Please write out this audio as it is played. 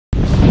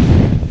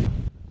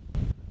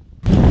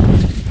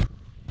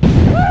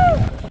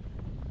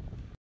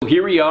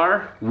here we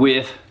are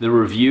with the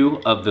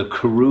review of the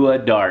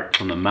Korua Dart,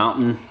 from the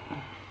mountain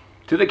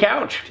to the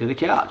couch. To the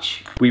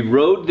couch. We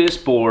rode this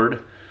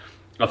board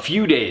a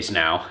few days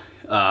now.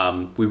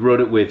 We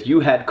rode it with, you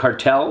had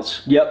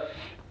Cartels. Yep.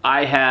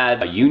 I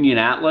had a Union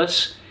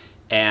Atlas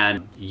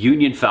and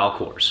Union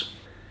Falcors.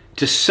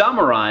 To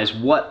summarize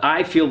what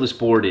I feel this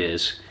board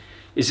is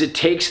it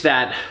takes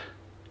that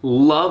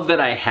love that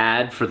I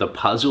had for the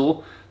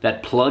puzzle,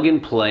 that plug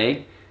and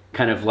play,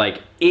 kind of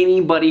like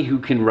anybody who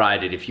can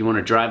ride it. If you want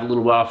to drive a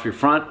little while off your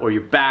front or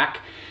your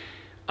back,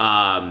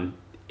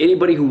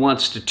 anybody who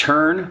wants to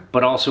turn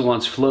but also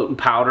wants float and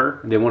powder,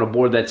 they want a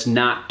board that's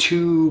not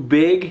too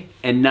big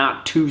and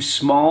not too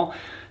small,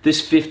 this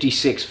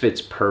 56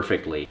 fits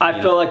perfectly.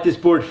 I felt like this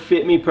board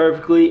fit me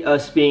perfectly,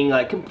 us being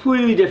like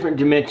completely different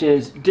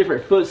dimensions,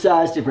 different foot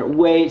size, different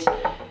weights,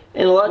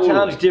 and a lot of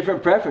times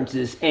different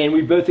preferences. And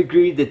we both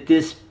agreed that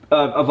this,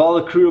 of all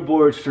the Korua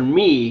boards for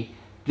me,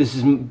 this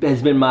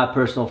has been my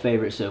personal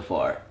favorite so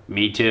far.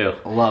 Me too.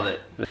 I love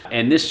it.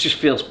 And this just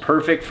feels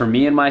perfect for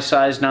me and my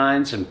size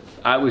 9s, and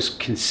I was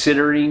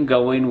considering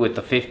going with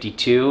the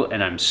 52,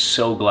 and I'm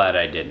so glad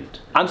I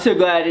didn't. I'm so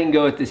glad I didn't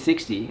go with the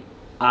 60.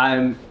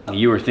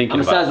 You were thinking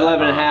about I'm a size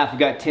 11 and a half. I've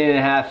got 10 and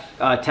a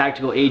half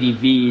tactical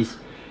ADVs,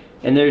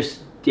 and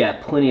there's, yeah,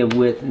 plenty of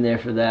width in there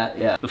for that,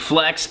 yeah. The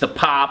flex, the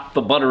pop,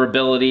 the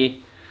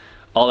butterability,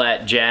 all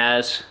that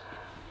jazz.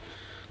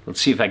 Let's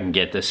see if I can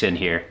get this in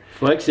here.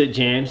 Flex it,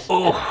 James.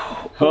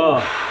 Oh.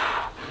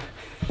 Oh.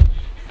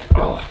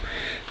 Oh.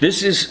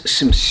 This is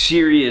some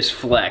serious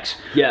flex.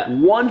 Yeah.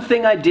 One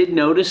thing I did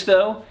notice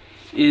though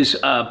is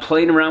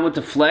playing around with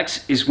the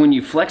flex is when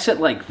you flex it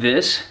like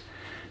this,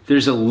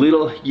 there's a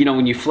little, you know,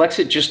 when you flex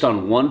it just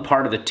on one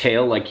part of the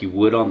tail like you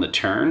would on the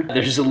turn,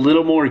 there's a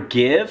little more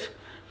give,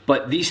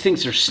 but these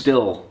things are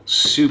still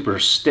super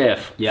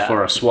stiff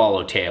for a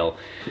swallowtail.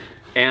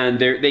 And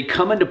they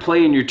come into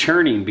play in your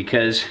turning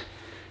because,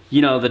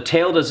 you know, the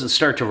tail doesn't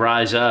start to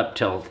rise up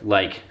till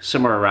like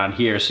somewhere around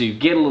here, so you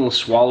get a little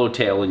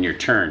swallowtail in your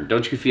turn.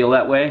 Don't you feel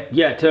that way?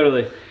 Yeah,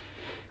 totally.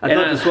 I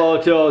thought the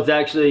swallowtail is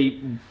actually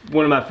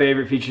one of my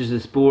favorite features of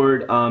this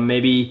board.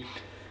 Maybe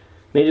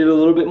made it a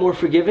little bit more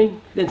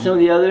forgiving than some of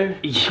the other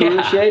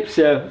Korua shapes.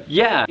 So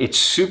yeah, it's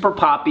super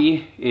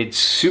poppy. It's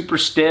super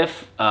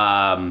stiff.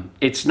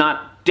 It's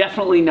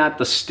definitely not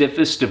the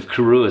stiffest of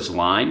Korua's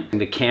line.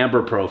 The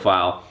camber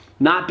profile,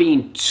 not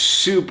being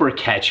super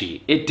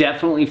catchy. It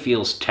definitely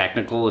feels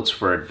technical. It's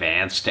for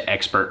advanced to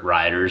expert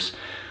riders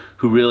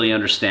who really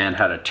understand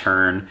how to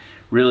turn,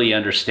 really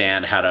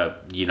understand how to,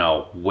 you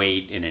know,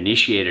 wait and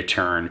initiate a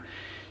turn.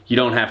 You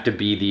don't have to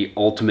be the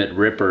ultimate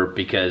ripper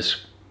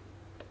because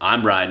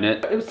I'm riding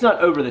it. It's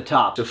not over the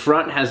top. The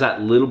front has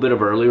that little bit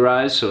of early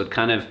rise, so it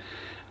kind of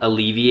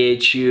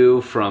alleviates you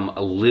from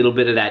a little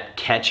bit of that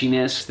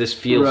catchiness. This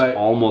feels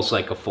almost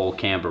like a full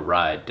camber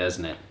ride,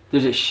 doesn't it?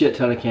 There's a shit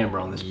ton of camber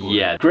on this board.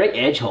 Yeah. Great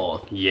edge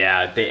hold.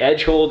 Yeah, the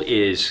edge hold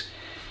is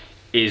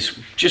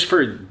just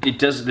for,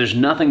 there's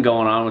nothing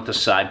going on with the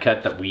side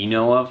cut that we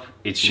know of.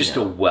 It's just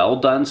a well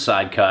done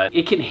side cut.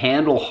 It can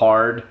handle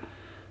hard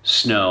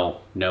snow,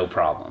 no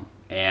problem.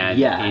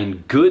 And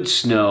in good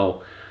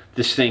snow,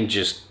 this thing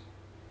just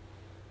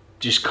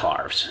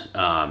carves.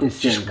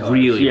 Just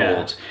really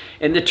holds.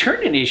 And the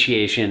turn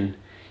initiation,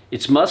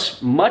 it's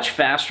much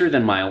faster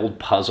than my old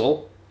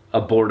puzzle, a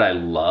board I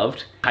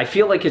loved. I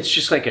feel like it's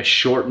just like a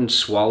shortened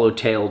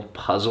swallow-tailed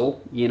puzzle,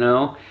 you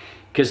know?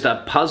 Because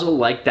the puzzle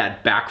liked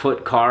that back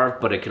foot carve,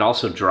 but it could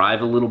also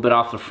drive a little bit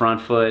off the front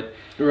foot.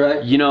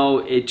 Right. You know,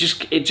 it just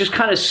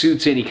kind of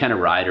suits any kind of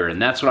rider,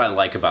 and that's what I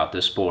like about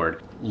this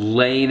board.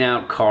 Laying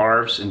out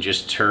carves and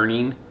just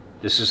turning,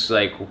 this is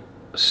like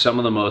some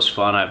of the most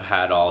fun I've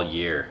had all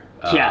year.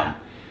 Yeah.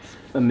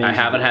 Amazing. I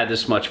haven't had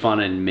this much fun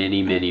in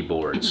many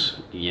boards.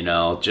 You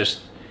know,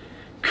 just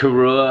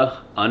Korua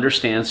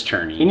understands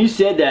turning. And you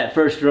said that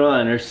first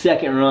run or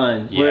second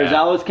run, whereas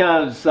I was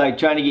kind of just like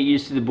trying to get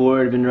used to the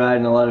board. I've been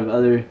riding a lot of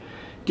other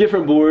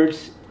different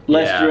boards,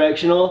 less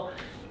directional,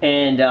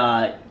 and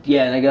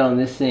and I got on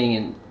this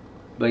thing,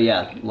 but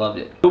yeah, loved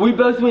it. But we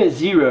both went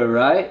 0,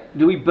 right?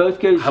 Do we both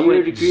go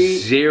 0 degree?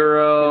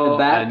 0, in the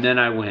back? and then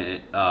I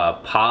went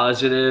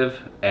positive,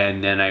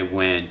 and then I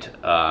went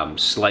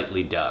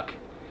slightly duck.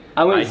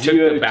 I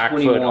took the back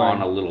foot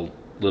on a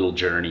little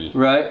journey,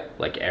 right?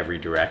 Like every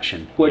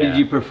direction. What did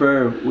you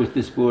prefer with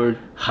this board?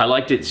 I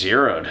liked it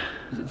zeroed.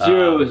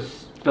 0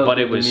 was,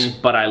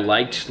 but I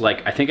liked,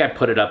 like, I think I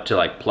put it up to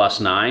like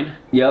 +9.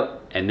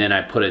 Yep. And then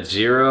I put it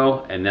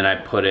 0, and then I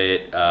put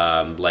it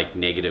like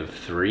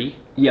 -3.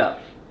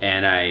 Yep.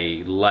 And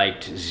I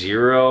liked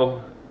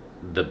 0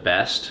 the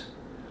best.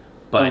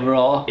 But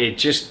overall,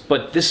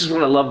 but this is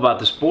what I love about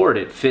this board.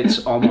 It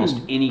fits almost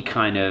any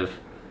kind of,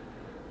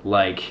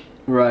 like,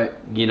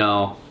 you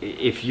know,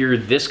 if you're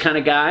this kind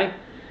of guy,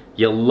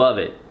 you'll love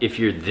it. If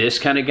you're this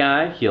kind of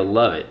guy, you'll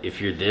love it.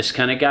 If you're this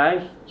kind of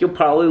guy, you'll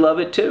probably love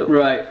it too.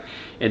 Right.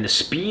 And the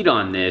speed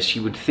on this,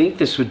 you would think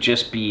this would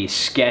just be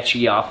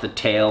sketchy off the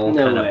tail,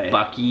 kind of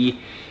bucky.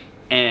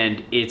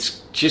 And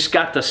it's just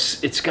got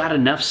it's got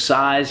enough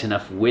size,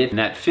 enough width, and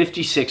that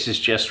 56 is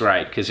just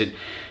right, because it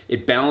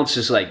it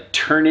balances like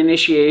turn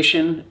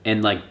initiation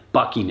and like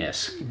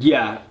buckiness.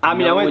 Yeah, I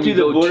mean, I went through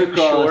the border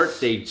cross. Short,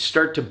 they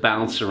start to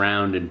bounce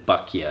around and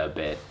buck you a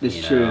bit.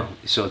 That's true.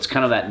 So it's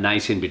kind of that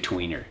nice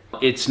in-betweener.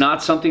 It's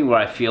not something where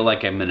I feel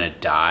like I'm gonna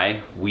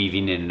die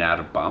weaving in and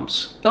out of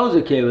bumps. I was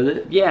okay with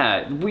it.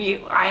 Yeah,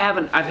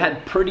 I've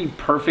had pretty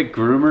perfect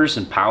groomers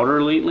and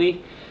powder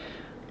lately,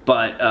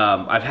 but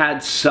I've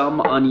had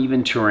some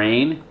uneven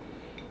terrain,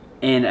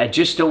 and I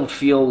just don't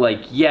feel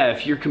like, yeah,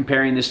 if you're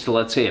comparing this to,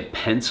 let's say, a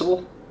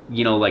pencil,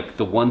 you know, like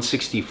the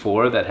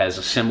 164 that has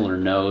a similar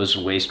nose,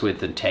 waist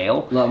width, and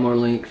tail. A lot more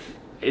length.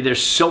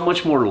 There's so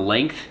much more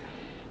length,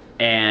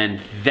 and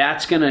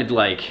that's gonna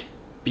like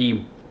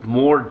be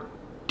more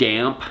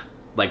damp,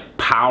 like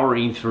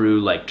powering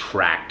through like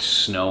tracked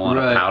snow on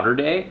a powder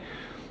day.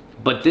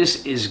 But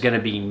this is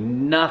gonna be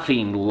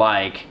nothing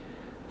like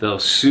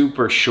those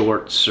super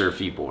short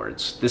surfy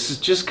boards. This is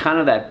just kind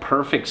of that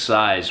perfect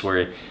size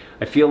where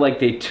I feel like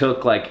they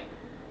took like,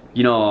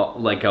 you know,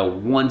 like a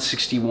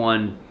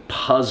 161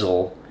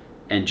 puzzle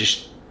and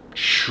just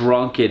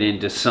shrunk it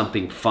into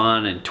something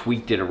fun and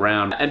tweaked it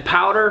around. And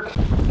powder,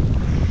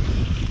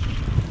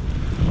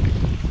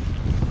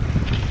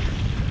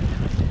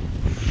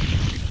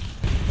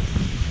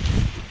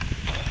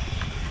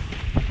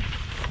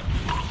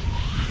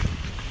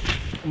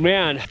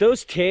 man,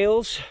 those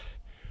tails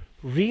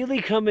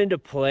really come into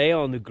play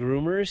on the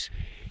groomers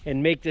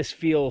and make this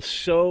feel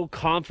so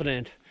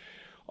confident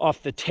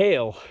off the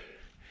tail.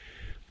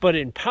 But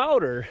in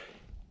powder,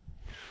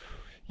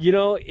 you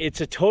know,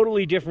 it's a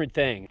totally different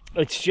thing.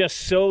 It's just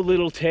so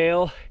little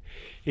tail,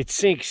 it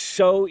sinks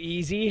so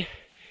easy,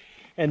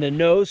 and the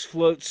nose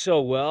floats so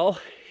well.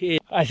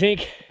 I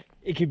think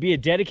it could be a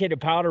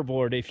dedicated powder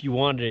board if you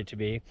wanted it to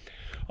be,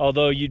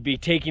 although you'd be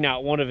taking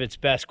out one of its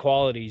best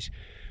qualities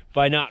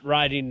by not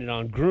riding it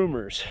on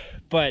groomers.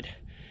 But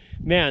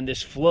man,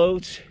 this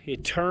floats,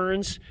 it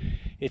turns,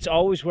 it's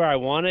always where I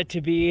want it to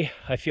be.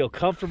 I feel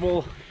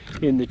comfortable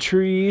in the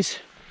trees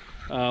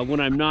when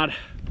I'm not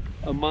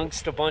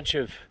amongst a bunch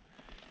of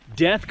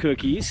death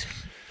cookies.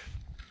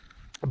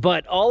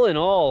 But all in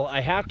all,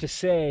 I have to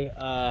say,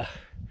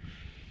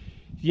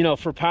 you know,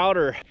 for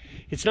powder,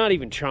 it's not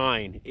even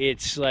trying.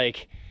 It's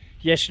like,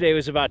 yesterday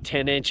was about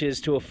 10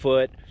 inches to a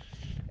foot,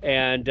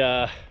 and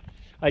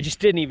I just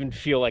didn't even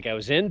feel like I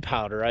was in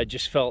powder. I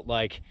just felt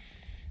like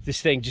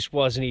this thing just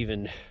wasn't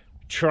even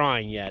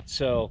trying yet.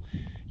 So,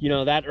 you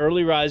know, that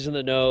early rise in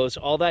the nose,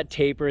 all that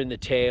taper in the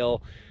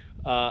tail,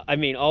 I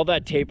mean, all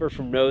that taper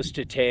from nose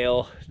to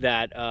tail,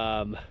 that,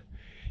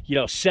 you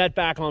know,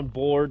 setback on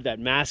board, that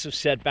massive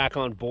setback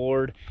on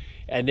board,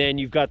 and then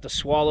you've got the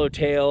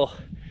swallowtail.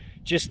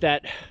 Just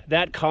that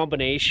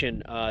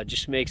combination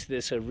just makes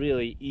this a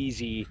really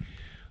easy,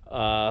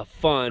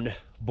 fun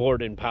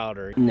board and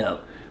powder. No.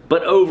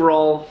 But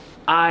overall,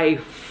 I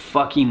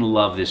fucking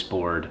love this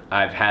board.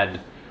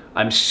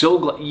 I'm so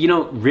glad, you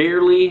know,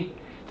 rarely,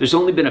 there's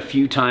only been a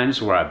few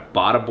times where I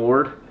bought a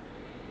board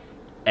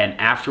and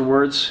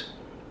afterwards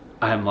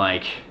I'm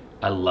like,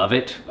 I love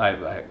it.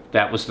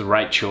 That was the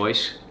right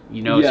choice,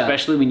 you know,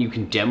 especially when you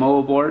can demo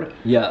a board.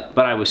 Yeah.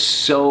 But I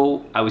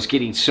was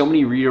getting so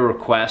many reader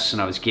requests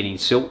and I was getting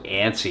so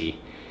antsy.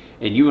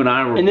 And you and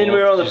I were, and then we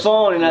were on the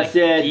phone, and like I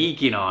said,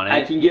 geeking on it.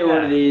 I can get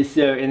one of these.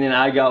 So, and then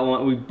I got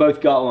one. We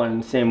both got one in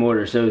the same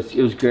order, so it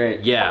was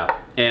great. Yeah,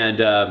 and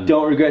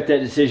don't regret that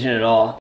decision at all.